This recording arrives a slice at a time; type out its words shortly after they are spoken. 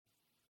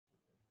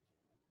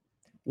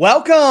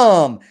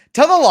Welcome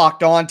to the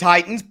Locked On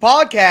Titans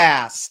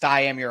podcast.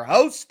 I am your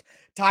host,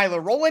 Tyler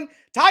Rowland.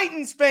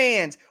 Titans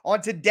fans,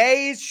 on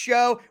today's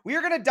show, we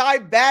are going to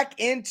dive back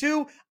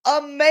into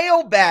a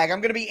mailbag.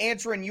 I'm going to be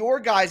answering your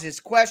guys'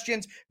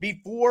 questions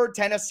before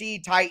Tennessee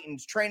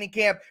Titans training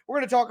camp. We're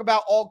going to talk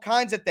about all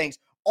kinds of things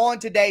on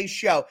today's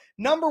show.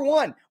 Number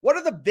one, what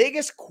are the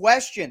biggest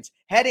questions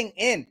heading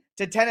in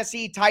to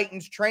Tennessee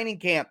Titans training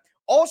camp?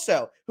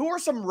 Also, who are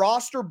some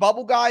roster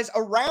bubble guys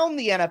around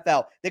the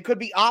NFL that could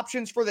be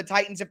options for the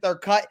Titans if they're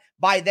cut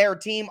by their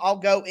team? I'll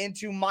go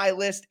into my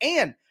list.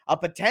 And a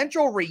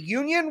potential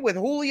reunion with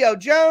Julio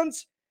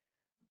Jones?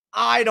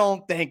 I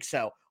don't think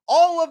so.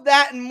 All of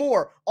that and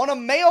more on a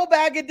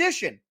mailbag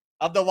edition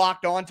of the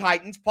Locked On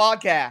Titans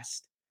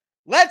podcast.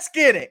 Let's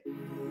get it.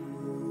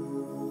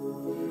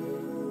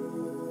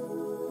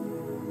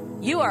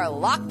 You are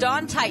Locked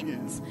On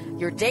Titans,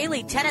 your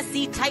daily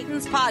Tennessee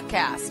Titans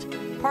podcast.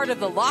 Part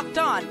of the Locked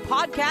On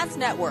Podcast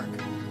Network,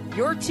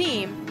 your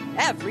team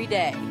every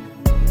day.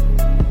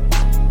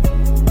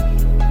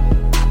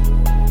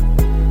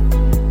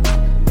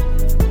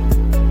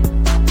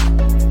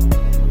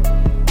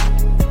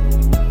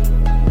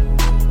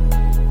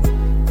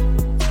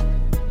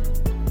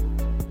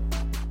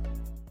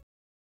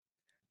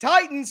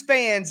 Titans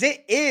fans,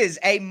 it is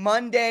a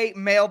Monday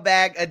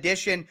mailbag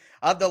edition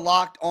of the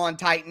Locked On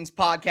Titans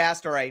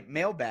podcast, or a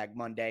mailbag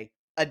Monday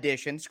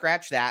edition.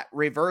 Scratch that,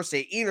 reverse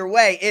it. Either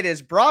way, it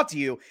is brought to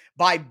you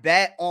by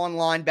Bet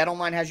Online. Bet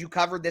Online has you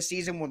covered this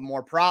season with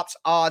more props,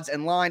 odds,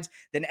 and lines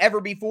than ever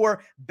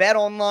before. Bet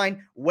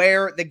Online,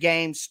 where the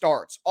game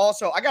starts.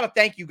 Also, I got to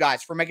thank you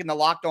guys for making the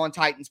Locked On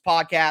Titans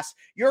podcast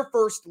your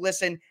first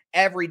listen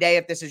every day.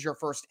 If this is your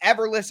first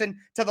ever listen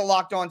to the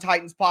Locked On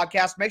Titans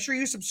podcast, make sure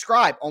you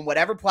subscribe on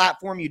whatever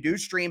platform you do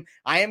stream.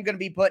 I am going to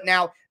be putting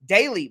out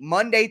daily,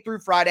 Monday through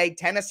Friday,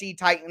 Tennessee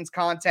Titans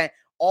content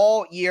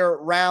all year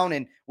round.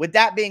 And with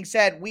that being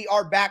said, we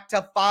are back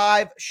to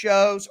 5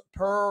 shows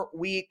per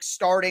week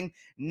starting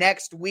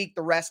next week.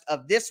 The rest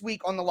of this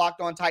week on the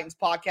Locked On Titans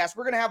podcast,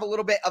 we're going to have a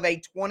little bit of a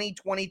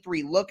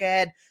 2023 look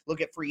ahead,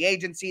 look at free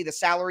agency, the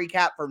salary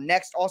cap for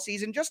next all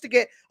season, just to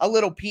get a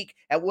little peek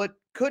at what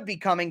could be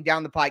coming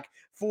down the pike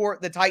for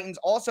the Titans.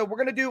 Also, we're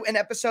going to do an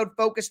episode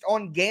focused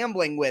on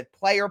gambling with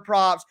player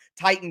props,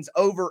 Titans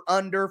over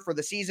under for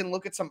the season,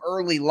 look at some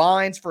early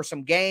lines for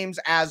some games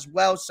as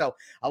well. So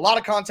a lot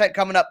of content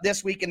coming up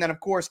this week. And then, of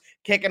course,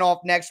 kicking off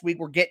next week,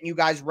 we're getting you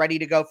guys ready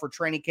to go for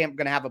training camp. We're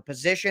going to have a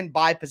position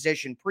by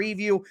position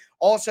preview.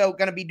 Also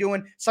going to be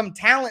doing some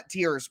talent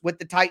tiers with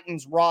the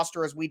Titans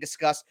roster as we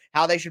discuss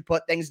how they should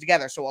put things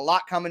together. So a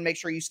lot coming. Make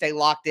sure you stay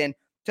locked in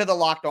to the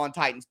Locked On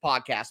Titans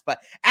podcast. But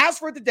as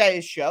for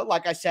today's show,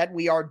 like I said,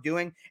 we are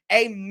doing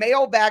a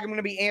mailbag. I'm going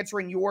to be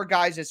answering your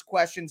guys'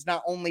 questions,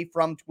 not only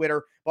from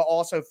Twitter, but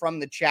also from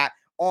the chat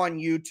on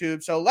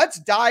YouTube. So let's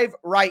dive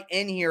right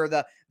in here.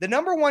 The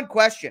number one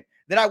question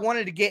that I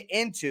wanted to get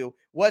into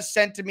was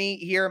sent to me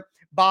here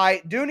by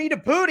Dooney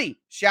DePooty.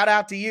 Shout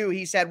out to you.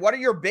 He said, what are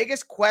your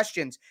biggest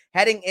questions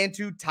heading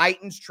into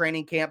Titans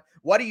training camp?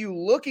 What are you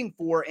looking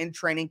for in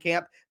training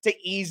camp to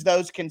ease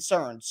those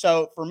concerns?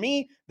 So for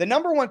me, the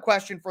number one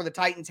question for the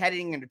Titans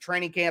heading into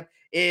training camp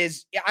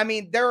is,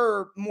 there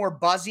are more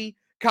buzzy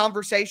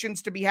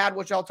conversations to be had,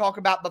 which I'll talk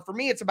about. But for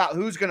me, it's about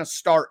who's going to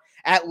start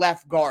at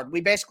left guard.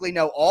 We basically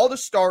know all the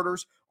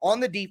starters on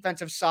the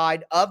defensive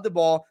side of the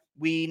ball.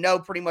 We know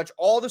pretty much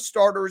all the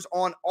starters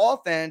on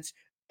offense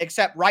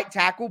except right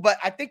tackle, but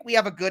I think we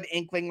have a good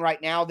inkling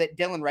right now that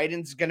Dillon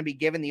Radunz is going to be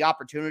given the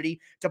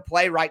opportunity to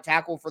play right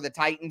tackle for the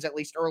Titans, at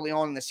least early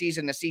on in the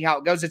season, to see how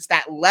it goes. It's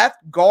that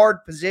left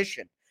guard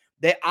position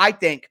that I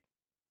think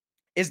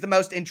is the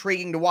most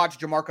intriguing to watch.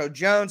 Jamarco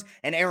Jones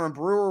and Aaron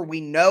Brewer, we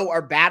know,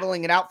 are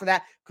battling it out for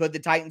that. Could the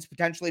Titans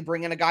potentially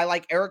bring in a guy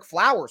like Eric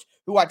Flowers,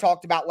 who I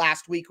talked about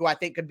last week, who I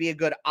think could be a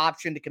good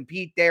option to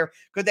compete there?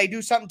 Could they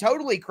do something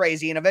totally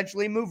crazy and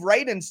eventually move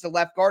Radunz to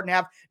left guard and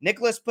have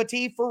Nicholas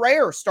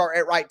Petit-Ferrer start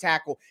at right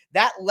tackle?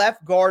 That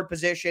left guard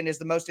position is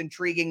the most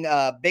intriguing,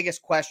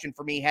 biggest question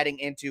for me heading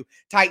into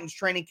Titans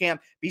training camp.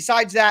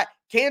 Besides that,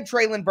 can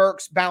Treylon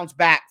Burks bounce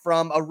back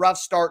from a rough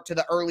start to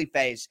the early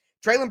phase?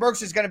 Treylon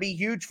Burks is going to be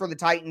huge for the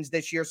Titans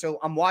this year, so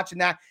I'm watching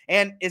that.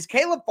 And is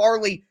Caleb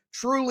Farley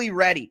truly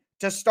ready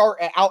to start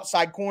at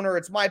outside corner?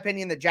 It's my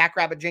opinion that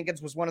Jackrabbit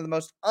Jenkins was one of the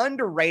most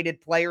underrated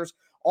players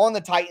on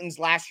the Titans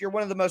last year,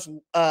 one of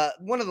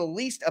the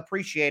least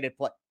appreciated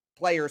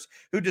players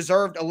who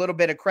deserved a little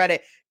bit of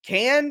credit.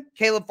 Can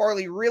Caleb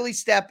Farley really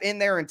step in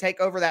there and take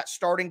over that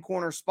starting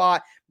corner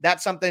spot?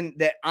 That's something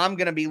that I'm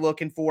going to be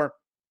looking for.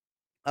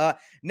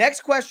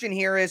 Next question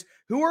here is,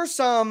 who are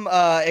some,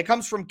 it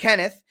comes from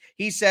Kenneth.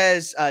 He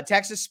says,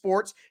 Texas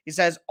Sports, he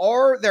says,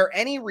 are there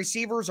any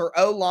receivers or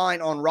O-line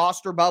on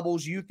roster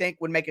bubbles you think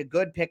would make a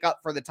good pickup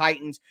for the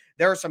Titans?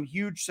 There are some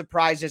huge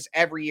surprises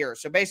every year.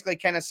 So basically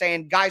kind of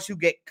saying guys who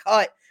get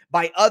cut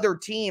by other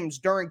teams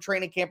during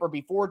training camp or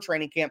before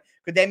training camp,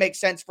 could they make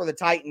sense for the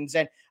Titans?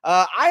 And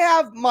I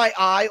have my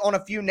eye on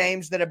a few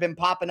names that have been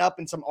popping up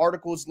in some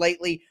articles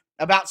lately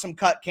about some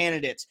cut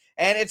candidates.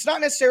 And it's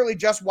not necessarily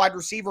just wide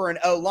receiver and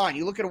O-line.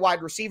 You look at a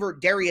wide receiver,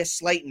 Darius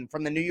Slayton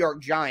from the New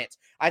York Giants.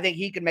 I think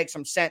he could make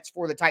some sense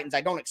for the Titans.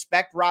 I don't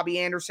expect Robbie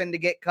Anderson to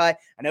get cut.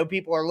 I know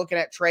people are looking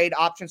at trade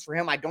options for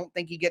him. I don't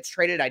think he gets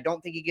traded. I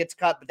don't think he gets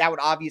cut, but that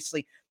would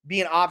obviously be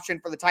an option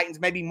for the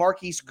Titans. Maybe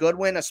Marquise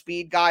Goodwin, a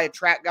speed guy, a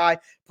track guy,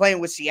 playing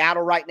with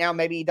Seattle right now.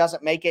 Maybe he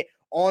doesn't make it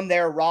on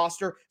their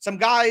roster. Some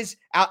guys,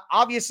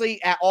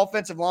 obviously, at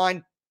offensive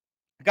line,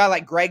 a guy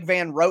like Greg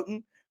Van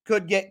Roten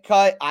could get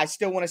cut. I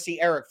still want to see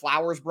Eric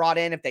Flowers brought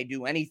in if they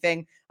do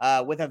anything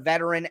with a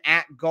veteran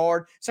at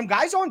guard. Some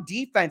guys on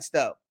defense,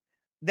 though,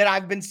 that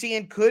I've been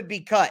seeing could be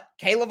cut.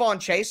 Kayvon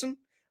Chaisson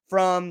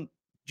from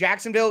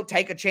Jacksonville,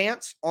 take a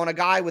chance on a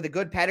guy with a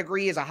good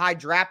pedigree, is a high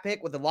draft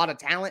pick with a lot of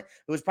talent,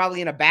 who was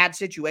probably in a bad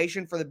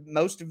situation for the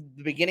most of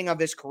the beginning of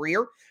his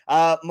career.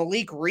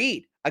 Malik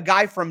Reed, a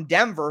guy from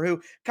Denver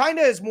who kind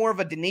of is more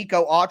of a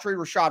Danico Autry,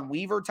 Rashad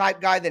Weaver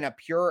type guy than a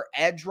pure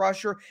edge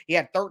rusher. He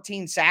had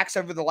 13 sacks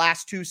over the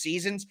last 2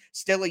 seasons.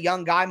 Still a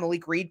young guy.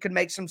 Malik Reed could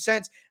make some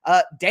sense.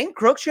 Dane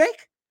Cruikshank,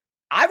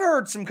 I've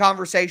heard some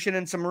conversation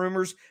and some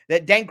rumors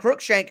that Dane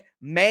Cruikshank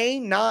may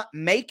not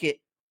make it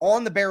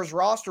on the Bears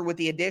roster with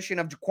the addition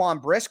of Jaquan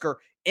Brisker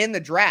in the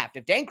draft.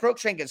 If Dane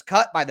Cruikshank is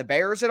cut by the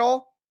Bears at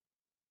all,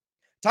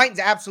 Titans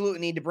absolutely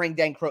need to bring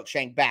Dane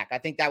Cruikshank back. I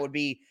think that would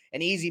be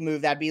an easy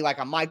move. That'd be like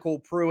a Michael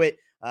Pruitt,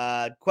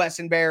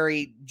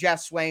 Quessenberry,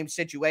 Jeff Swaim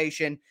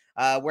situation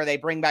where they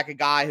bring back a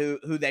guy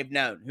who they've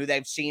known, who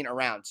they've seen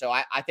around. So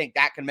I think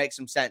that can make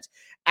some sense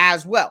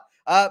as well.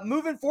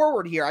 Moving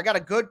forward here, I got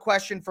a good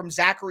question from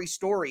Zachary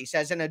Story. He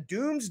says, in a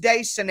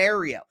doomsday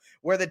scenario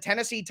where the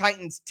Tennessee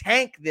Titans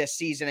tank this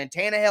season and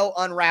Tannehill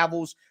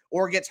unravels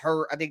or gets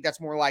hurt, I think that's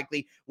more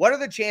likely, what are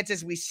the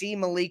chances we see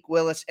Malik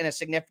Willis in a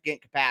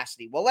significant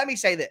capacity? Well, let me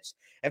say this.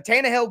 If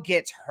Tannehill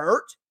gets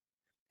hurt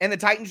and the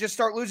Titans just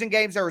start losing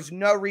games, there is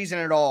no reason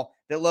at all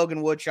that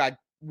Logan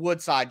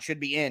Woodside should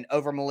be in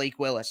over Malik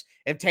Willis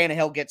if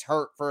Tannehill gets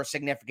hurt for a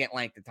significant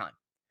length of time.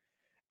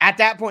 At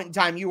that point in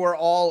time, you are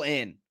all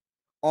in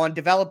on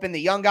developing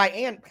the young guy.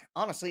 And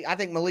honestly, I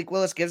think Malik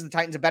Willis gives the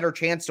Titans a better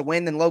chance to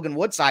win than Logan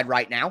Woodside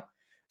right now.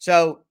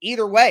 So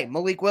either way,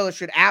 Malik Willis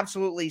should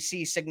absolutely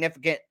see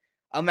significant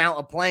amount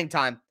of playing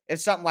time if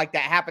something like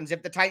that happens.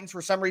 If the Titans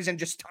for some reason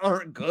just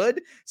aren't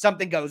good,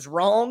 something goes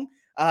wrong,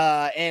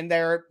 and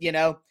they're,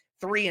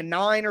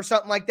 3-9 or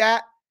something like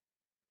that.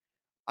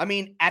 I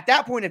mean, at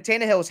that point, if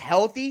Tannehill is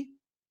healthy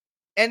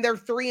and they're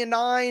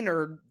 3-9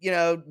 or,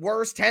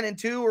 worse,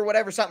 10-2 or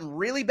whatever, something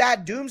really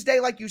bad, doomsday,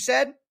 like you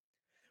said,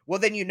 well,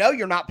 then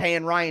you're not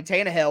paying Ryan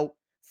Tannehill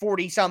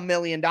 $40-some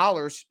million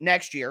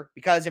next year,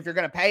 because if you're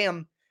going to pay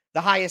him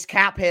the highest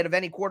cap hit of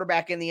any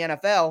quarterback in the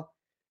NFL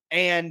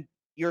and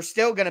you're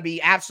still going to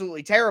be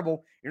absolutely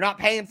terrible, you're not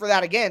paying for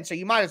that again. So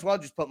you might as well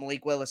just put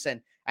Malik Willis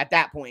in at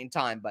that point in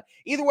time. But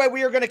either way,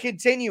 we are going to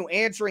continue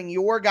answering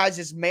your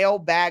guys'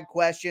 mailbag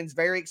questions.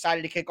 Very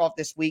excited to kick off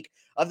this week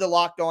of the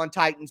Locked On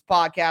Titans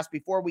podcast.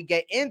 Before we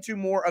get into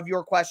more of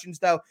your questions,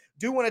 though,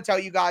 do want to tell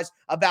you guys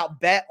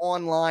about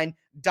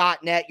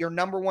BetOnline.net, your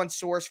number one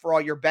source for all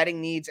your betting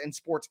needs and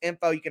sports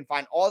info. You can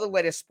find all the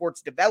latest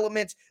sports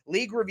developments,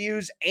 league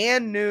reviews,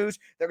 and news.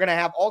 They're going to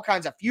have all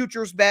kinds of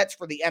futures bets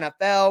for the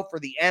NFL, for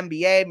the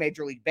NBA,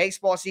 Major League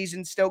Baseball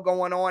season still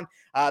going on.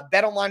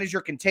 BetOnline is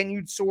your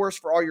continued source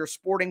for all your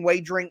sporting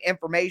wagering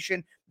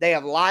information. They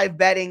have live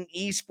betting,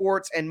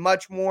 esports, and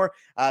much more.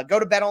 Go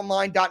to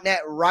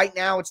betonline.net right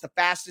now. It's the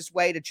fastest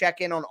way to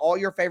check in on all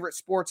your favorite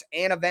sports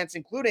and events,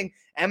 including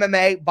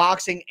MMA,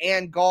 boxing,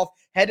 and golf.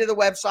 Head to the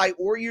website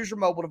or use your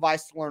mobile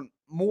device to learn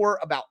more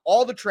about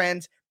all the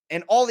trends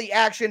and all the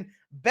action.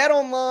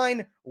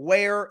 BetOnline,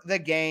 where the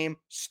game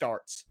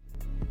starts.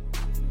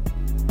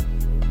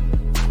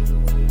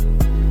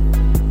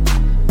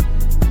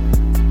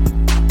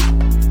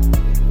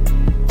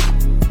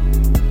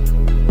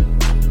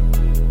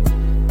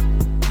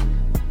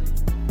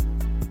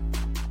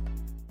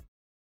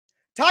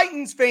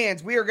 Titans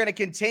fans, we are going to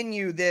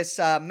continue this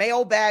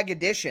mailbag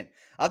edition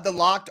of the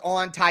Locked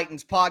On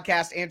Titans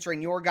podcast,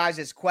 answering your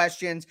guys'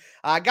 questions.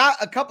 I got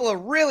a couple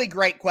of really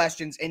great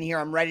questions in here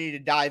I'm ready to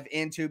dive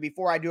into.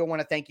 Before I do, I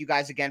want to thank you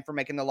guys again for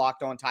making the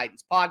Locked On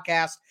Titans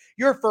podcast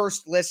your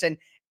first listen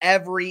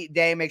every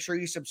day. Make sure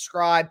you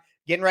subscribe.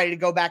 Getting ready to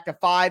go back to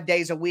 5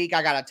 days a week.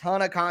 I got a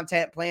ton of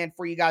content planned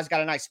for you guys.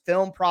 Got a nice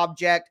film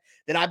project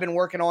that I've been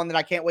working on that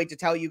I can't wait to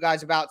tell you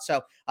guys about.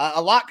 So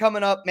a lot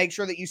coming up. Make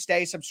sure that you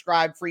stay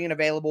subscribed, free and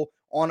available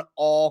on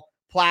all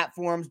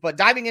platforms. But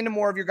diving into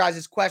more of your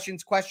guys'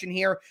 questions. Question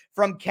here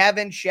from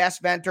Kevin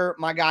Chesventer,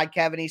 my guy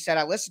Kevin. He said,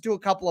 I listened to a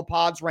couple of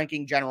pods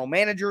ranking general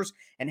managers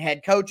and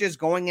head coaches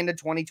going into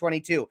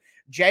 2022.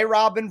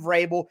 J-Rob and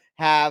Vrabel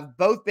have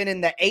both been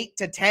in the 8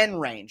 to 10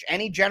 range.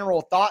 Any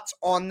general thoughts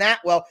on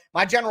that? Well,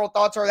 my general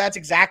thoughts are that's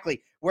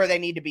exactly where they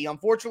need to be.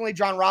 Unfortunately,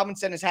 John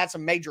Robinson has had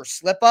some major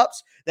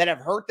slip-ups that have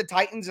hurt the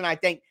Titans, and I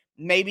think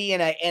maybe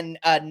in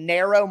a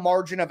narrow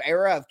margin of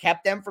error have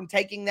kept them from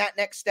taking that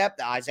next step.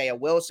 The Isaiah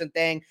Wilson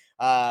thing,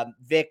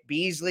 Vic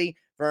Beasley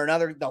for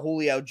the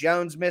Julio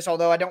Jones miss,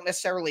 although I don't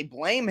necessarily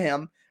blame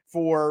him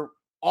for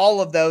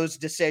all of those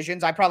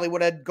decisions, I probably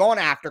would have gone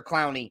after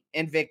Clowney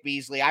and Vic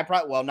Beasley.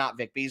 Not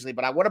Vic Beasley,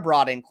 but I would have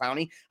brought in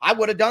Clowney. I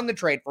would have done the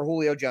trade for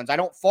Julio Jones. I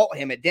don't fault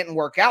him. It didn't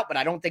work out, but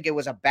I don't think it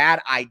was a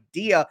bad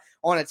idea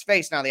on its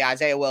face. Now, the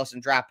Isaiah Wilson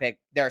draft pick,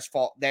 there's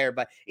fault there.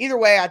 But either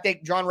way, I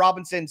think John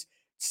Robinson's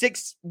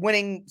 6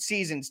 winning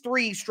seasons,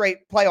 3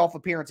 straight playoff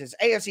appearances,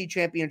 AFC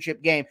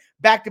championship game,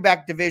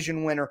 back-to-back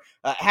division winner,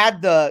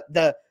 had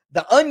the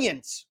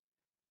onions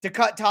to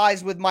cut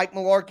ties with Mike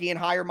Mularkey and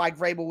hire Mike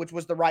Vrabel, which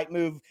was the right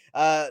move.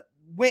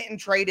 Went and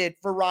traded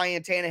for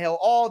Ryan Tannehill,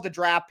 all the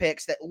draft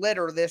picks that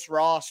litter this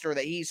roster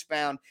that he's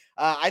found.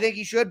 I think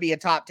he should be a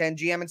top 10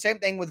 GM. And same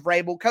thing with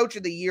Vrabel, coach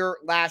of the year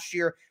last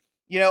year.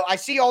 I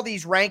see all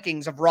these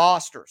rankings of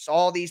rosters,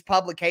 all these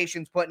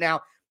publications putting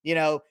out,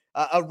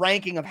 a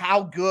ranking of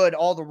how good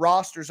all the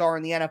rosters are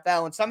in the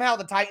NFL. And somehow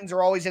the Titans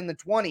are always in the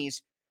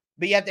 20s,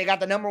 but yet they got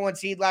the number 1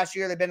 seed last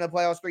year. They've been in the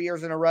playoffs 3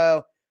 years in a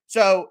row.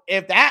 So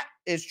if that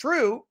is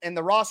true and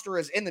the roster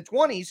is in the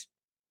 20s,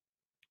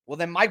 well,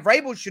 then Mike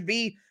Vrabel should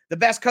be the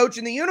best coach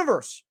in the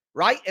universe,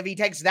 right? If he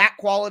takes that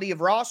quality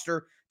of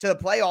roster to the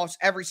playoffs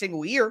every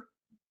single year,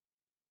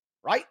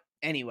 right?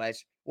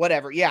 Anyways,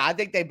 whatever. Yeah, I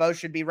think they both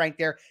should be ranked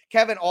there.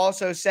 Kevin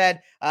also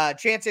said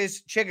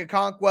chances Chig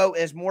Okonkwo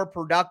is more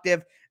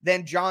productive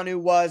than Jonnu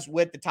was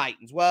with the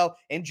Titans. Well,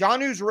 in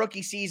Jonnu's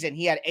rookie season,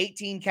 he had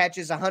 18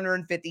 catches,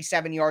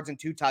 157 yards, and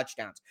 2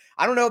 touchdowns.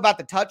 I don't know about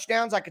the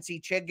touchdowns. I could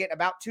see Chig getting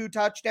about 2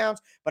 touchdowns,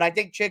 but I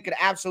think Chig could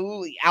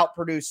absolutely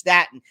outproduce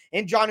that. And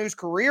in Jonnu's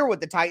career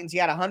with the Titans, he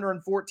had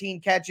 114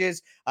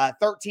 catches,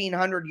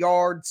 1,300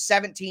 yards,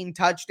 17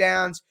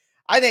 touchdowns.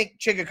 I think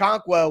Chig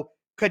Okonkwo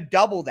could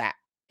double that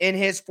in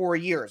his 4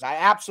 years. I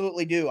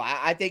absolutely do.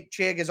 I think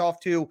Chig is off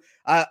to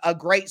a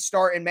great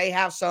start and may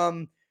have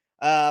some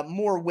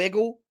more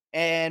wiggle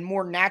and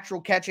more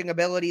natural catching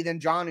ability than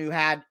Jonnu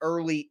had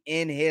early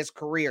in his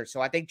career. So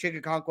I think Chig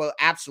Okonkwo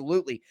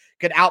absolutely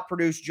could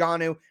outproduce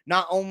Jonnu,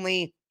 not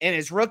only in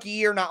his rookie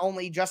year, not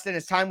only just in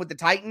his time with the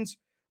Titans,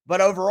 but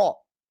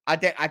overall. I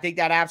think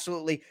that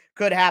absolutely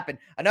could happen.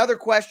 Another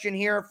question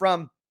here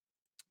from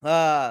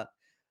I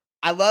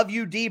Love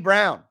You, D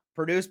Brown,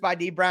 produced by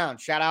D Brown.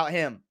 Shout out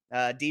him.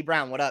 D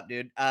Brown, what up,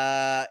 dude?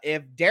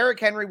 If Derrick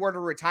Henry were to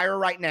retire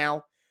right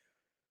now,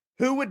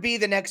 who would be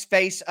the next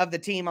face of the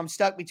team? I'm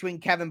stuck between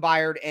Kevin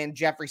Byard and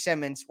Jeffrey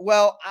Simmons.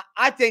 Well,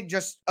 I think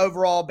just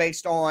overall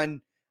based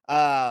on,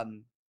 what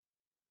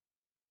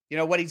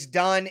he's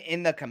done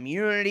in the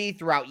community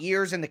throughout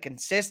years and the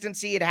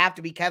consistency, it'd have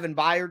to be Kevin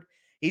Byard.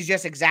 He's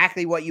just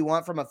exactly what you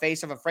want from a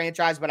face of a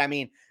franchise. But I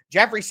mean,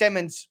 Jeffrey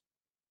Simmons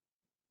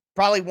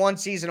probably 1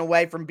 season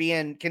away from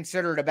being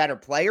considered a better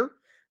player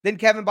than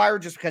Kevin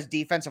Byard, just because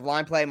defensive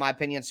line play, in my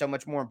opinion, is so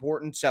much more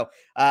important. So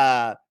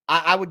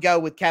I would go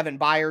with Kevin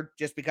Byard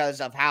just because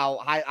of how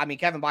high. I mean,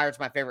 Kevin Byard's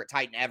my favorite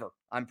Titan ever.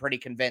 I'm pretty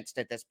convinced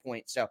at this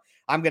point. So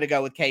I'm going to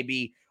go with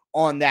KB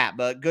on that.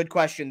 But good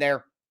question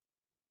there.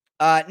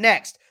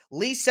 Next,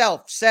 Lee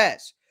Self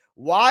says,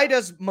 why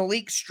does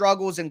Malik's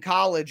struggles in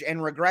college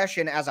and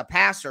regression as a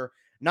passer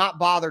not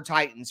bother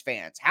Titans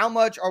fans? How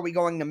much are we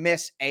going to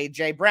miss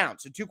A.J. Brown?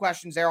 So 2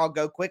 questions there. I'll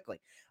go quickly.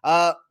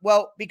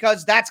 Well,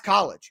 because that's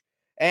college.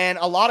 And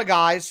a lot of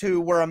guys who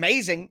were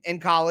amazing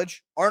in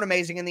college aren't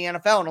amazing in the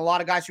NFL. And a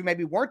lot of guys who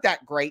maybe weren't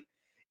that great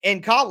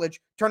in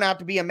college turn out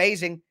to be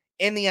amazing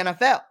in the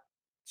NFL.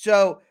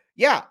 So,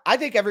 yeah, I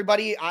think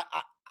everybody,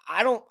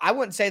 I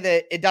wouldn't say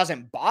that it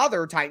doesn't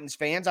bother Titans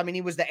fans. I mean,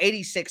 he was the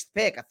 86th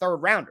pick, a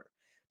 3rd rounder.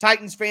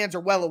 Titans fans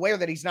are well aware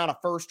that he's not a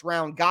 1st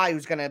round guy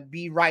who's going to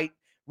be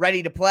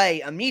ready to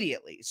play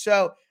immediately.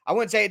 So I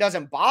wouldn't say it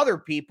doesn't bother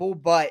people,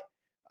 but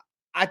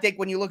I think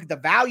when you look at the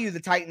value the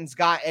Titans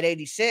got at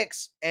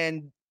 86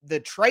 and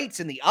the traits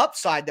and the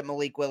upside that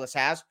Malik Willis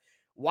has,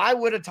 why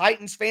would a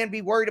Titans fan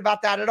be worried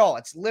about that at all?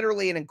 It's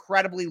literally an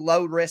incredibly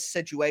low-risk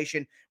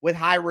situation with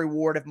high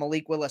reward if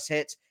Malik Willis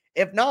hits.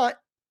 If not,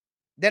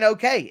 then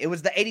okay. It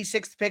was the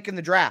 86th pick in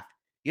the draft.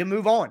 You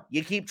move on.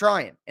 You keep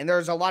trying. And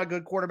there's a lot of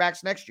good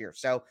quarterbacks next year.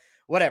 So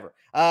whatever.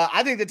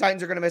 I think the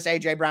Titans are going to miss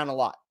A.J. Brown a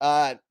lot.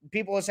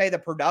 People will say the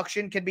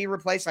production can be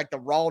replaced, like the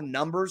raw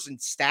numbers and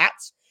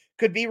stats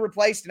could be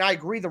replaced. And I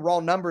agree, the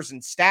raw numbers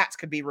and stats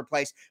could be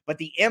replaced, but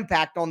the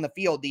impact on the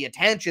field, the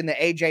attention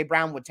that A.J.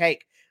 Brown would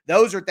take,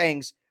 those are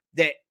things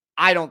that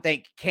I don't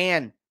think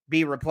can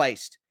be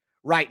replaced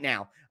right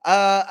now.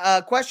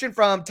 A question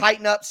from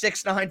Tighten Up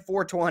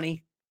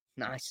 69420.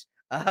 Nice.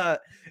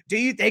 Do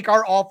you think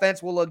our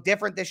offense will look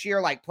different this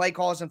year, like play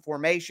calls and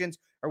formations,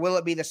 or will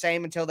it be the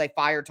same until they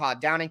fire Todd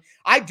Downing?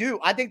 I do.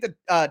 I think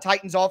the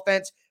Titans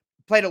offense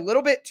played a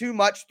little bit too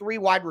much 3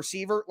 wide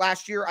receiver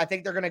last year. I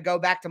think they're going to go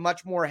back to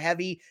much more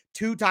heavy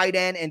 2 tight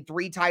end and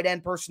 3 tight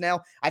end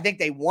personnel. I think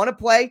they want to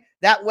play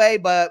that way,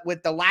 but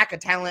with the lack of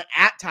talent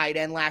at tight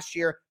end last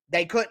year,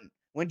 they couldn't.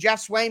 When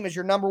Jeff Swaim is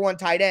your number 1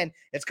 tight end,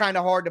 it's kind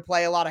of hard to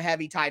play a lot of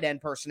heavy tight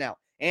end personnel.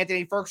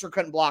 Anthony Firkser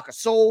couldn't block a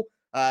soul.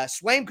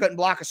 Swaim couldn't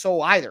block a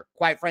soul either,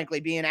 quite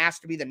frankly, being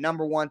asked to be the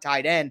number 1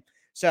 tight end.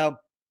 So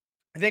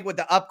I think with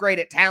the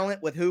upgraded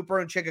talent with Hooper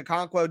and Chig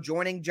Okonkwo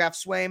joining Jeff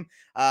Swaim,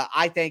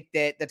 I think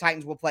that the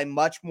Titans will play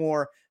much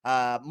more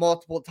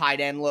multiple tight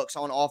end looks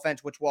on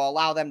offense, which will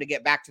allow them to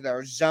get back to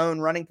their zone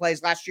running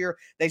plays. Last year,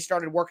 they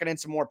started working in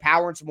some more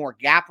power and some more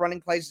gap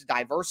running plays to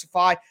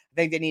diversify. I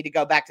think they need to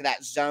go back to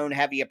that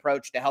zone-heavy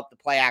approach to help the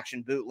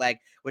play-action bootleg,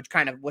 which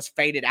kind of was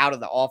faded out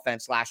of the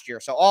offense last year.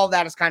 So all of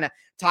that is kind of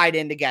tied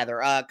in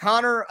together.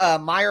 Connor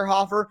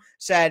Meyerhofer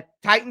said,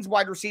 Titans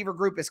wide receiver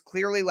group is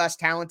clearly less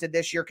talented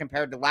this year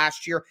compared to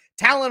last year.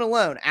 Talent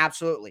alone,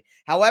 absolutely.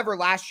 However,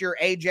 last year,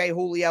 AJ,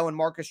 Julio, and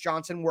Marcus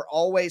Johnson were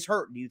always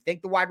hurt. Do you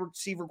think the wide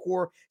receiver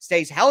core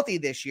stays healthy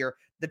this year?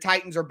 The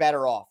Titans are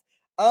better off.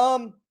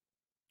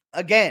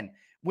 Again,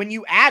 when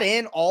you add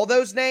in all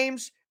those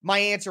names, my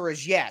answer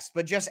is yes,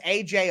 but just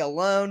AJ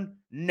alone,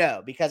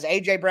 no, because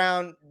AJ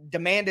Brown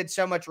demanded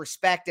so much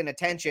respect and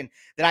attention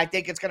that I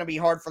think it's going to be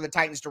hard for the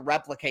Titans to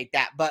replicate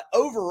that. But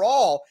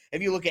overall,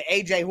 if you look at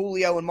AJ,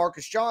 Julio, and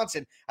Marcus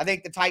Johnson, I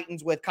think the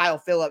Titans with Kyle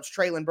Phillips,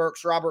 Treylon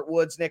Burks, Robert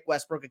Woods, Nick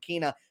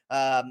Westbrook-Akina,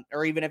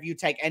 or even if you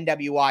take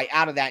NWI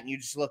out of that and you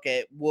just look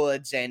at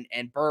Woods and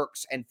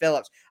Burks and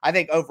Phillips, I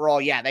think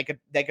overall, yeah,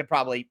 they could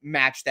probably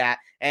match that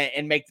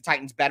and make the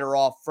Titans better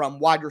off from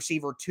wide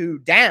receiver 2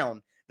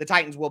 down. The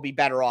Titans will be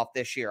better off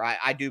this year.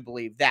 I do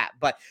believe that.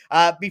 But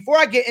before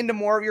I get into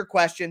more of your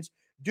questions,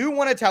 do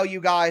want to tell you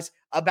guys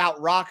about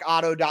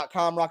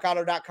rockauto.com.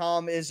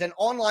 Rockauto.com is an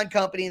online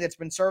company that's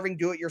been serving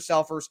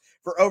do-it-yourselfers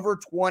for over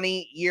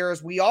 20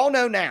 years. We all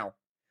know now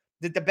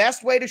that the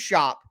best way to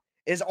shop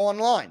is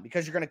online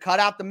because you're going to cut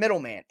out the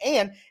middleman.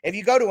 And if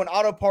you go to an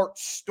auto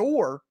parts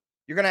store,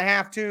 you're going to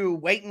have to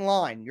wait in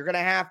line. You're going to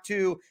have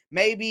to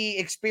maybe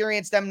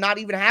experience them not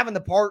even having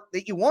the part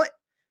that you want.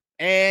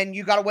 And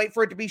you got to wait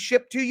for it to be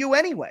shipped to you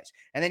anyways.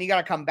 And then you got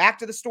to come back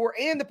to the store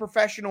and the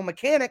professional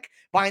mechanic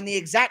buying the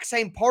exact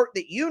same part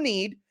that you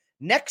need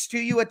next to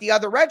you at the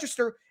other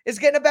register is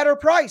getting a better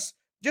price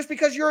just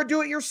because you're a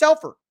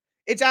do-it-yourselfer.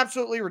 It's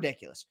absolutely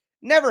ridiculous.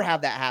 Never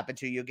have that happen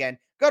to you again.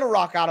 Go to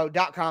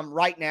rockauto.com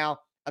right now.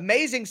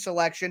 Amazing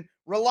selection,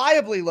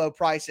 reliably low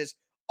prices,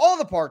 all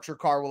the parts your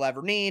car will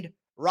ever need.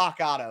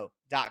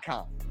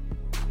 rockauto.com.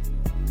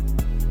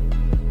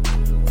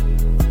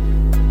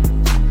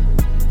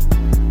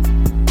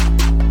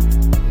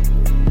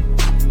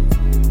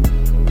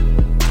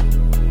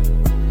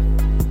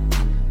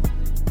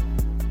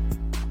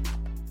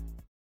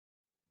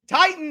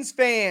 Titans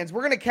fans,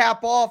 we're going to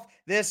cap off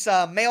this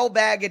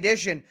mailbag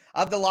edition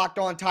of the Locked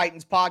On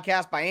Titans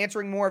podcast by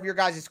answering more of your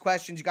guys'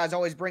 questions. You guys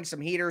always bring some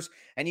heaters,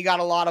 and you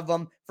got a lot of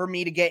them for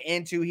me to get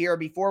into here.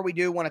 Before we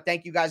do, want to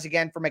thank you guys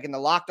again for making the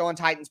Locked On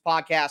Titans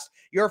podcast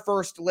your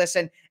first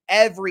listen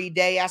every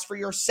day. As for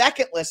your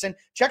second listen,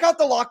 check out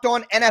the Locked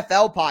On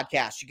NFL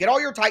podcast. You get all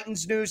your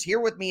Titans news here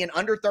with me in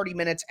under 30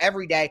 minutes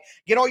every day.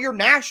 Get all your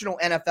national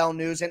NFL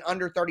news in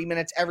under 30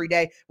 minutes every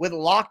day with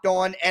Locked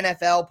On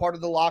NFL, part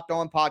of the Locked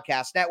On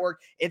Podcast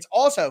Network. It's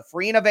also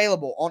free and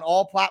available on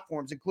all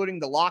platforms, including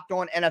the Locked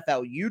On NFL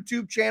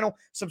YouTube channel.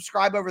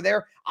 Subscribe over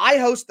there. I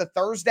host the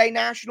Thursday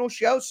national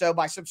show, so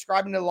by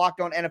subscribing to the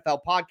Locked On NFL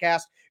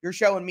podcast, you're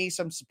showing me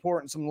some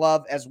support and some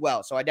love as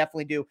well. So I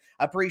definitely do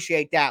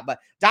appreciate that. But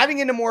diving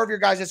into more of your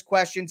guys'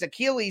 questions,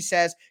 Achilles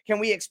says, can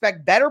we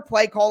expect better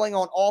play calling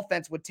on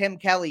offense with Tim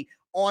Kelly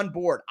on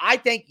board? I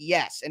think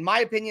yes. In my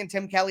opinion,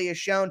 Tim Kelly has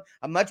shown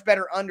a much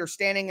better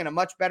understanding and a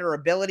much better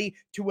ability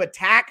to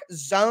attack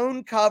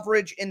zone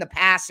coverage in the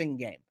passing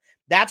game.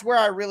 That's where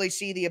I really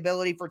see the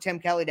ability for Tim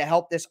Kelly to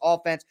help this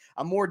offense,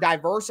 a more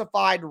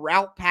diversified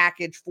route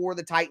package for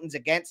the Titans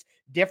against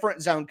different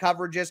zone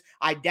coverages,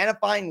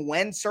 identifying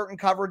when certain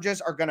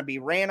coverages are going to be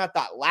ran. I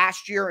thought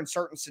last year in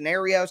certain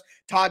scenarios,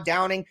 Todd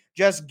Downing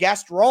just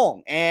guessed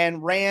wrong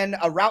and ran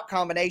a route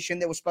combination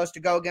that was supposed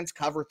to go against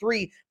cover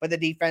 3, but the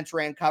defense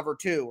ran cover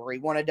 2, or he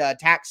wanted to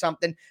attack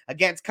something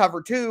against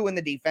cover 2 and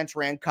the defense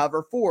ran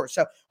cover 4.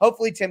 So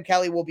hopefully Tim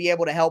Kelly will be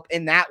able to help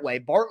in that way.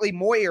 Bartley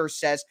Moyer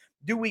says,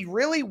 do we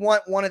really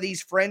want one of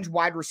these fringe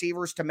wide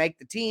receivers to make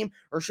the team,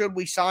 or should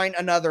we sign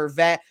another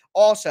vet?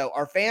 Also,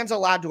 are fans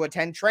allowed to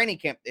attend training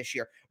camp this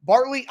year?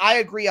 Bartley, I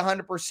agree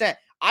 100%.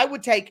 I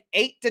would take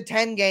 8 to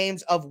 10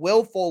 games of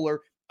Will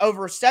Fuller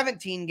over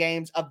 17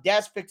 games of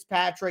Des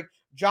Fitzpatrick,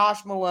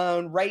 Josh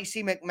Malone,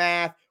 Racey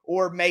McMath,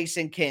 or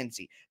Mason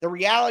Kinsey. The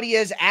reality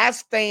is,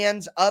 as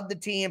fans of the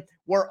team,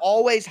 we're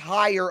always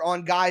higher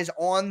on guys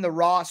on the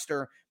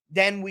roster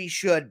than we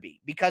should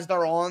be because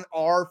they're on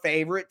our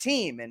favorite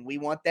team and we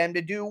want them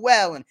to do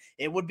well. And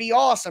it would be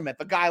awesome if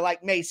a guy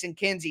like Mason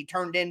Kinsey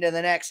turned into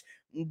the next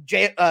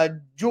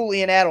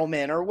Julian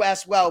Edelman or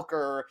Wes Welker,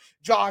 or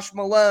Josh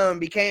Malone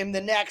became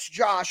the next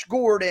Josh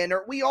Gordon,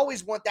 or we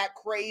always want that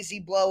crazy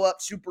blow up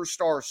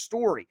superstar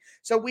story.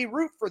 So we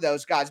root for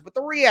those guys. But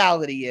the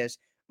reality is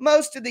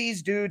most of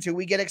these dudes who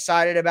we get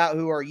excited about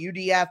who are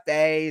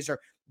UDFAs or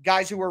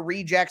guys who are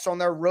rejects on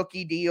their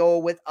rookie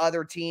deal with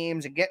other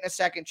teams and getting a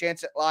second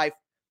chance at life,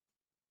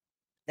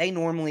 they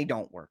normally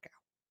don't work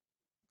out.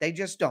 They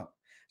just don't.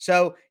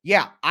 So,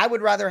 yeah, I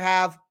would rather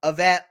have a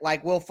vet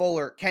like Will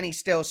Fuller, Kenny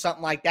Stills,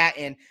 something like that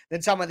in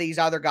than some of these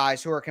other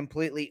guys who are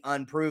completely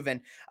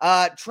unproven.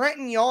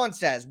 Trenton Yawn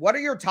says, what are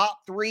your top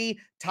 3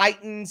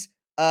 Titans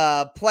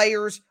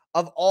players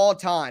of all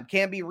time?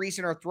 Can be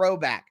recent or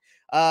throwback.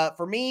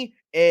 For me,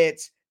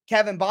 it's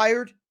Kevin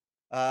Byard,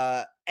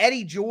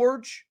 Eddie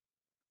George,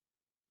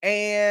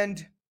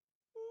 and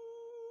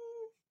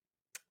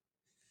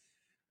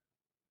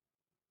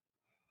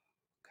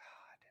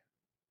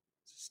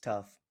it's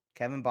tough.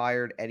 Kevin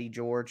Byard, Eddie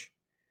George.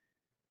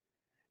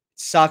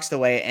 Sucks the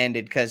way it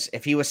ended, because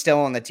if he was still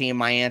on the team,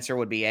 my answer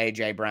would be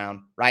A.J.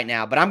 Brown right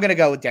now. But I'm going to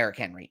go with Derrick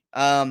Henry.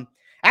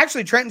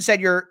 Actually, Trenton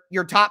said your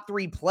top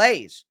 3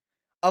 plays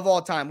of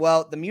all time.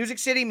 Well, the Music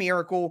City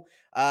Miracle,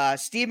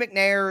 Steve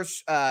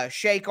McNair's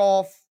shake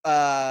off,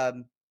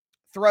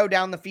 throw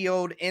down the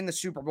field in the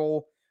Super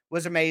Bowl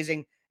was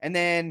amazing. And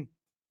then,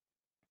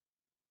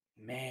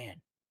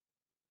 man,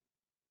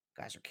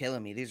 guys are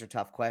killing me. These are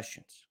tough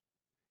questions.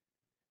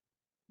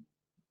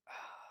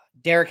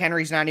 Derrick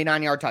Henry's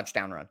 99-yard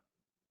touchdown run.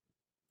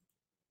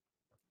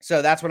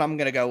 So that's what I'm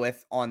going to go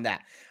with on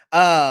that.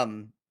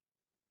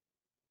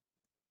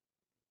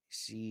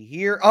 See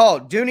here.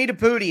 Oh, Dooney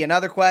Dapudi,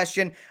 another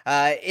question.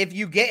 If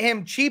you get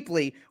him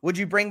cheaply, would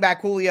you bring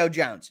back Julio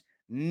Jones?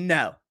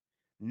 No.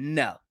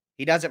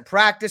 He doesn't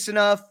practice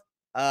enough.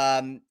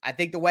 I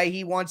think the way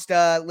he wants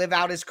to live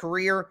out his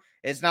career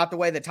is not the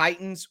way the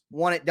Titans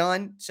want it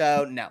done.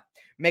 So, no.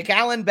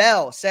 McAllen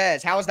Bell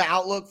says, how is the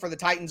outlook for the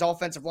Titans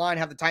offensive line?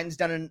 Have the Titans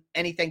done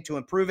anything to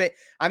improve it?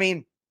 I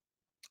mean,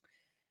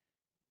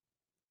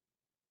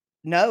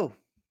 no,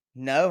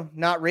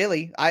 not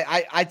really.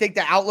 I think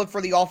the outlook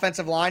for the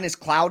offensive line is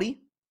cloudy.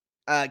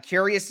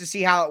 Curious to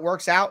see how it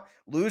works out.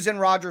 Losing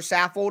Roger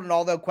Saffold, and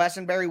although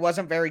Quessenberry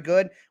wasn't very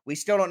good, we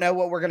still don't know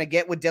what we're going to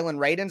get with Dylan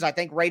Radins. I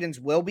think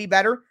Radins will be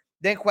better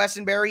than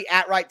Quessenberry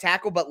at right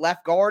tackle, but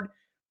left guard.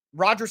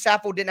 Roger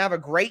Saffold didn't have a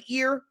great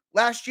year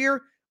last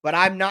year, but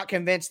I'm not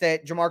convinced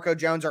that Jamarco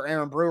Jones or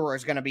Aaron Brewer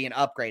is going to be an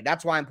upgrade.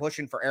 That's why I'm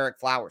pushing for Eric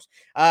Flowers.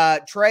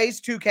 Trey's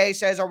 2K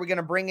says, are we going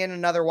to bring in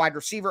another wide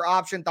receiver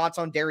option? Thoughts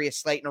on Darius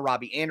Slayton or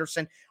Robbie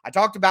Anderson? I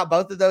talked about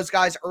both of those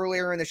guys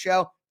earlier in the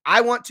show. I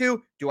want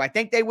to. Do I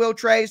think they will,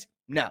 Trey's?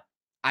 No,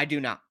 I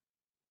do not.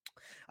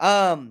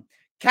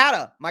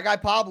 Kata, my guy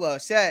Pablo,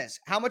 says,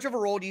 how much of a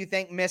role do you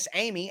think Miss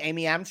Amy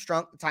Adams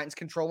Strunk, the Titans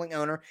controlling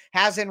owner,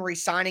 has in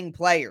re-signing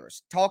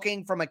players?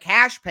 Talking from a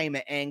cash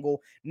payment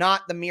angle,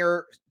 not the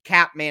mere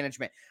cap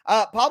management.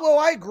 Pablo,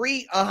 I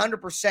agree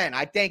 100%.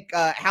 I think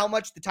how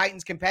much the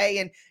Titans can pay,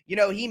 and,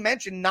 he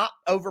mentioned not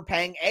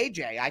overpaying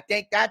AJ. I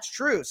think that's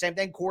true. Same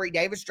thing, Corey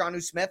Davis,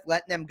 Jonnu Smith,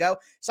 letting them go.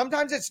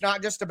 Sometimes it's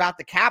not just about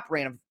the cap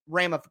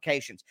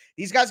ramifications.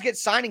 These guys get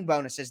signing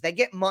bonuses. They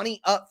get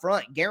money up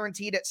front,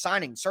 guaranteed at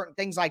signing, certain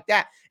things like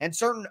that. And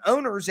certain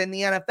owners in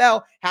the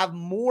NFL have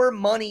more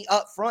money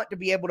up front to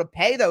be able to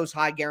pay those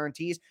high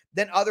guarantees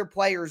than other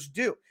players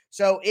do.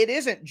 So it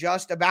isn't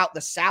just about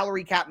the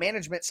salary cap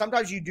management.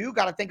 Sometimes you do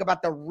got to think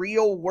about the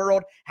real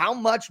world. How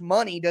much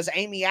money does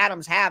Amy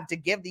Adams have to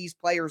give these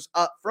players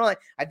up front?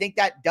 I think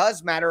that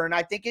does matter, and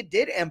I think it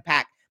did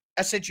impact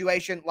a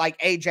situation like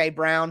A.J.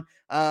 Brown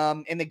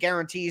and the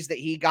guarantees that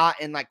he got,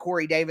 and like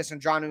Corey Davis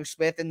and Jonnu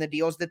Smith and the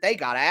deals that they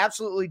got. I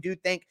absolutely do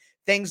think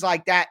things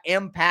like that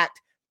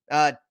impact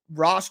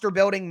roster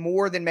building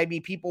more than maybe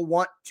people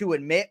want to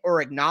admit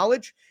or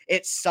acknowledge.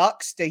 It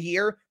sucks to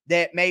hear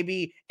that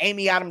maybe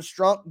Amy Adams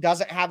Strunk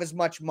doesn't have as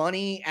much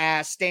money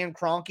as Stan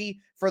Kroenke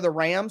for the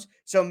Rams.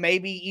 So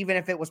maybe even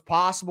if it was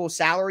possible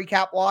salary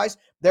cap wise,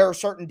 there are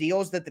certain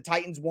deals that the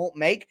Titans won't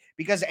make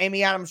because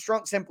Amy Adams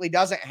Strunk simply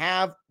doesn't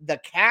have the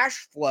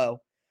cash flow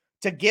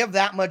to give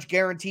that much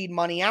guaranteed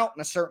money out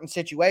in a certain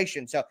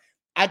situation. So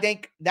I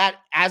think that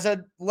as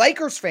a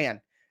Lakers fan,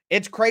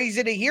 it's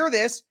crazy to hear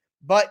this,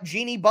 but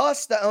Jeannie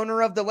Buss, the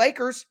owner of the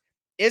Lakers,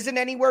 isn't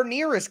anywhere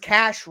near as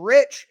cash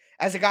rich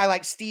as a guy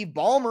like Steve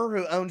Ballmer,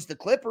 who owns the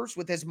Clippers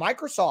with his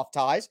Microsoft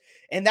ties,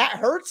 and that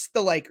hurts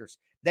the Lakers.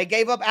 They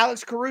gave up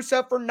Alex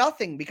Caruso for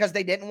nothing because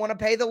they didn't want to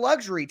pay the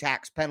luxury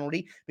tax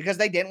penalty, because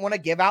they didn't want to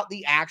give out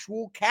the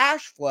actual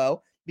cash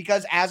flow,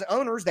 because as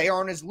owners, they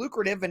aren't as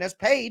lucrative and as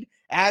paid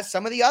as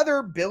some of the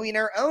other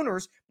billionaire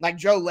owners like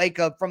Joe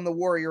Lacob from the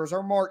Warriors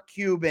or Mark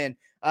Cuban,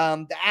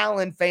 the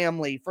Allen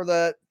family for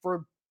the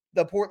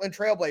Portland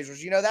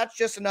Trailblazers. That's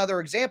just another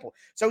example.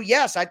 So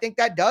yes, I think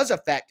that does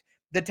affect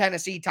the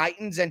Tennessee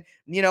Titans. And,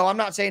 I'm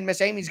not saying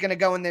Miss Amy's going to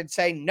go in and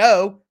say,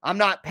 no, I'm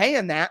not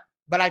paying that.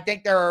 But I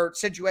think there are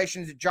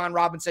situations that John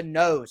Robinson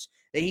knows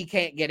that he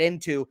can't get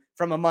into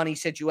from a money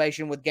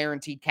situation with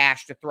guaranteed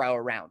cash to throw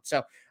around.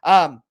 So,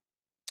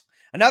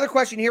 another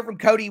question here from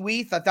Cody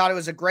Weath. I thought it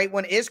was a great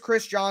one. Is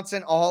Chris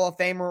Johnson a Hall of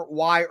Famer?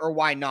 Why or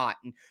why not?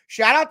 And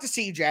shout out to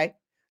CJ.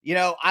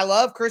 I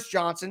love Chris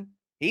Johnson.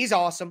 He's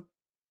awesome.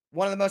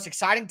 One of the most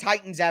exciting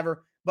Titans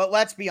ever. But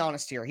let's be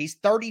honest here. He's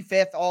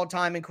 35th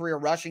all-time in career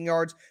rushing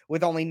yards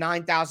with only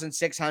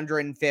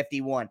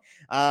 9,651.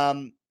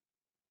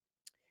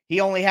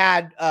 He only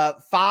had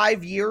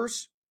 5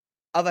 years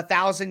of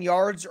 1,000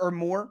 yards or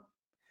more.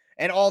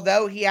 And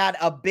although he had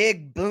a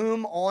big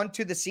boom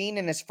onto the scene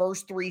in his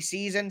first 3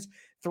 seasons,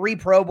 3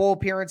 Pro Bowl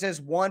appearances,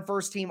 1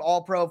 first-team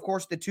All-Pro, of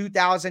course, the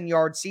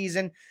 2,000-yard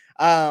season,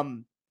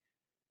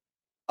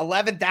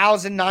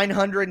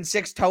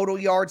 11,906 total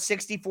yards,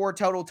 64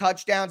 total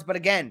touchdowns. But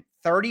again,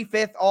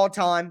 35th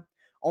all-time,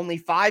 only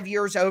 5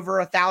 years over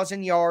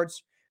 1,000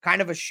 yards,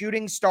 kind of a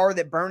shooting star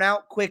that burned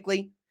out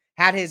quickly,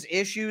 had his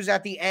issues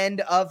at the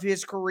end of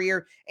his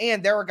career.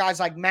 And there are guys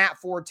like Matt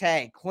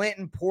Forte,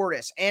 Clinton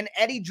Portis, and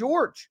Eddie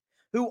George,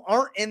 who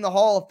aren't in the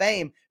Hall of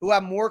Fame, who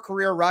have more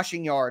career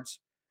rushing yards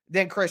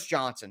than Chris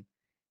Johnson.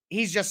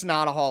 He's just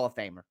not a Hall of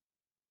Famer.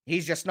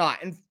 He's just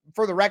not. And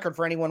for the record,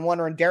 for anyone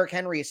wondering, Derrick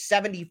Henry is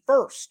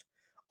 71st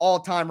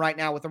all-time right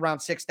now with around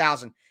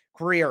 6,000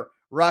 career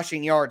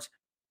rushing yards.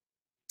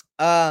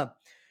 You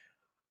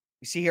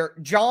see here,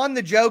 John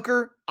the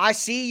Joker, I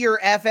see your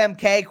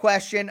FMK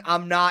question.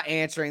 I'm not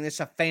answering. This is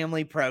a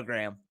family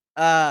program.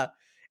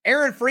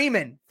 Aaron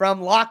Freeman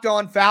from Locked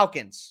On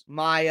Falcons,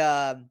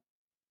 my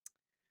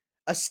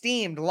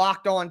esteemed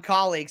Locked On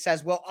colleague,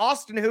 says, will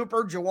Austin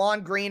Hooper,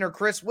 Juwan Green, or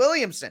Chris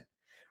Williamson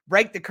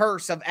break the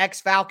curse of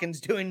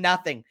ex-Falcons doing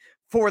nothing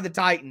for the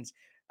Titans?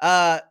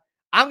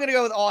 I'm going to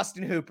go with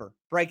Austin Hooper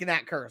breaking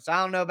that curse.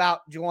 I don't know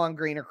about Juwan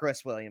Green or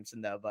Chris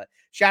Williamson, though, but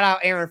shout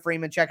out Aaron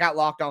Freeman. Check out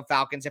Locked On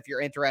Falcons if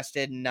you're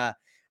interested in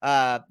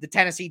the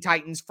Tennessee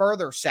Titans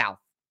further south.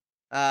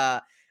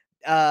 Let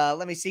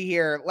me see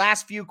here.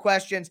 Last few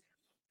questions.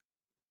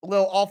 A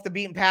little off the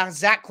beaten path.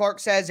 Zach Clark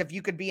says, if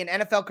you could be an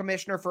NFL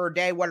commissioner for a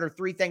day, what are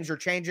 3 things you're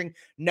changing?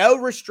 No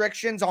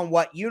restrictions on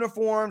what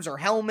uniforms or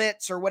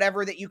helmets or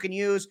whatever that you can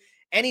use.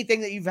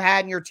 Anything that you've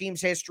had in your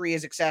team's history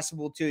is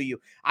accessible to you.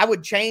 I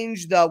would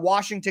change the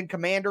Washington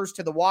Commanders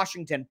to the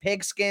Washington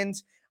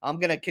Pigskins. I'm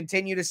going to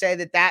continue to say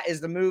that that is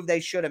the move they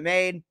should have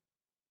made.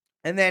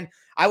 And then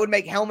I would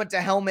make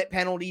helmet-to-helmet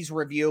penalties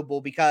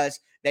reviewable because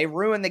they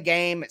ruin the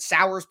game. It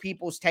sours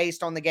people's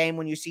taste on the game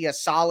when you see a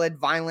solid,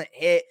 violent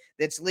hit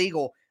that's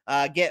legal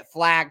get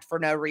flagged for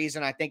no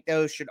reason. I think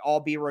those should all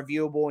be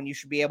reviewable, and you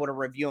should be able to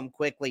review them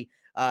quickly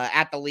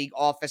at the league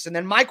office. And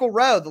then Michael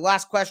Rowe, the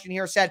last question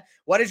here, said,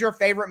 what is your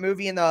favorite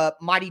movie in the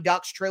Mighty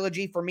Ducks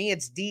trilogy? For me,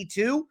 it's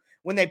D2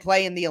 when they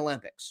play in the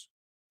Olympics.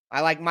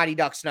 I like Mighty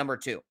Ducks number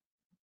 2.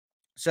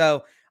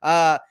 So,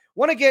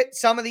 want to get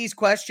some of these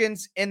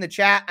questions in the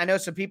chat. I know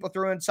some people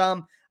threw in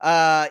some.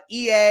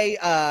 EA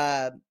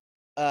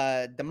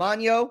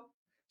Damano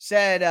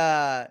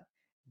said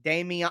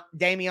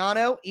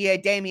Damiano, EA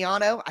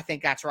Damiano. I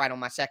think that's right on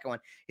my second one.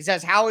 He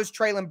says, how is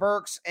Treylon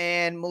Burks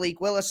and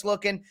Malik Willis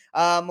looking?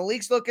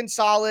 Malik's looking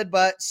solid,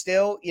 but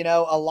still,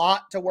 a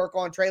lot to work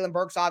on. Treylon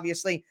Burks,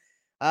 obviously,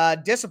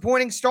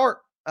 disappointing start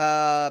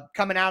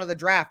coming out of the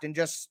draft and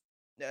just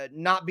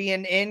not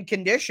being in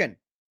condition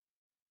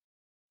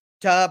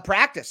to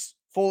practice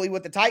fully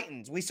with the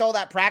Titans. We saw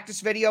that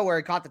practice video where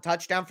he caught the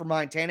touchdown from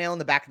Ryan Tannehill in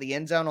the back of the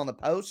end zone on the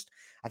post.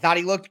 I thought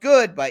he looked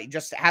good, but he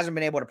just hasn't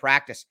been able to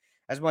practice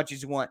as much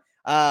as you want.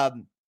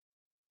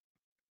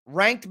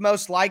 Ranked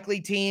most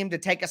likely team to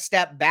take a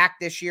step back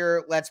this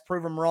year. Let's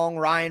prove them wrong.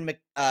 Ryan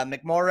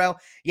McMorrow.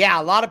 Yeah,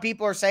 a lot of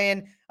people are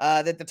saying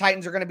that the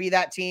Titans are going to be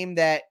that team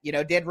that,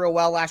 did real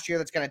well last year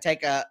that's going to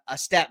take a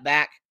step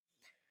back.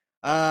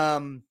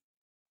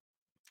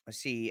 Let's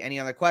see. Any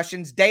other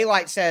questions?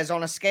 Daylight says,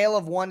 on a scale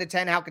of 1 to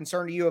 10, how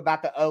concerned are you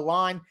about the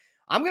O-line?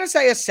 I'm going to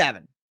say a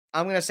 7.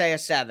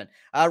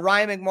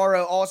 Ryan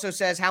McMorrow also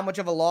says, how much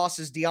of a loss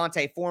is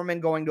Deontay Foreman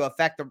going to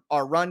affect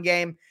our run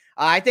game?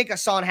 I think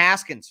Hassan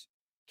Haskins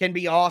can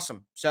be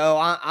awesome. So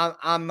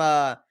I'm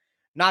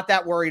not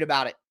that worried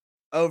about it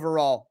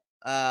overall.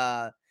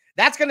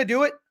 That's going to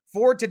do it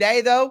for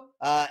today, though.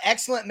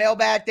 Excellent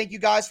mailbag. Thank you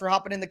guys for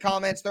hopping in the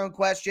comments, throwing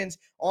questions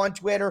on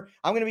Twitter.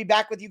 I'm going to be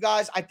back with you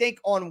guys, I think,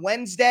 on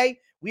Wednesday.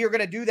 We are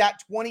going to do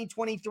that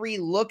 2023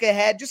 look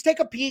ahead. Just take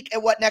a peek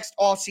at what next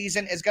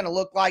offseason is going to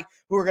look like,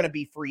 who are going to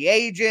be free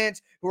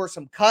agents, who are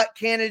some cut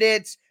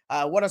candidates,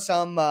 what are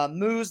some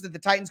moves that the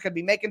Titans could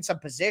be making, some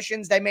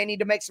positions they may need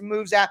to make some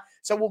moves at.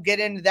 So we'll get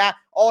into that.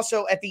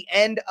 Also, at the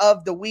end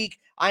of the week,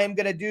 I am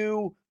going to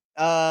do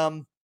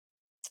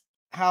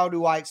how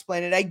do I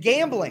explain it? A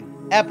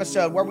gambling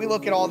episode where we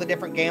look at all the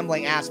different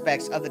gambling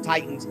aspects of the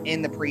Titans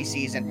in the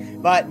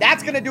preseason. But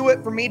that's going to do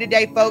it for me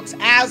today, folks.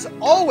 As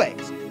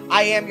always,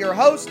 I am your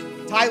host,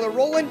 Tyler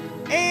Rowland,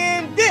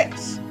 and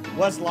this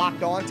was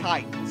Locked On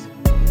Titans.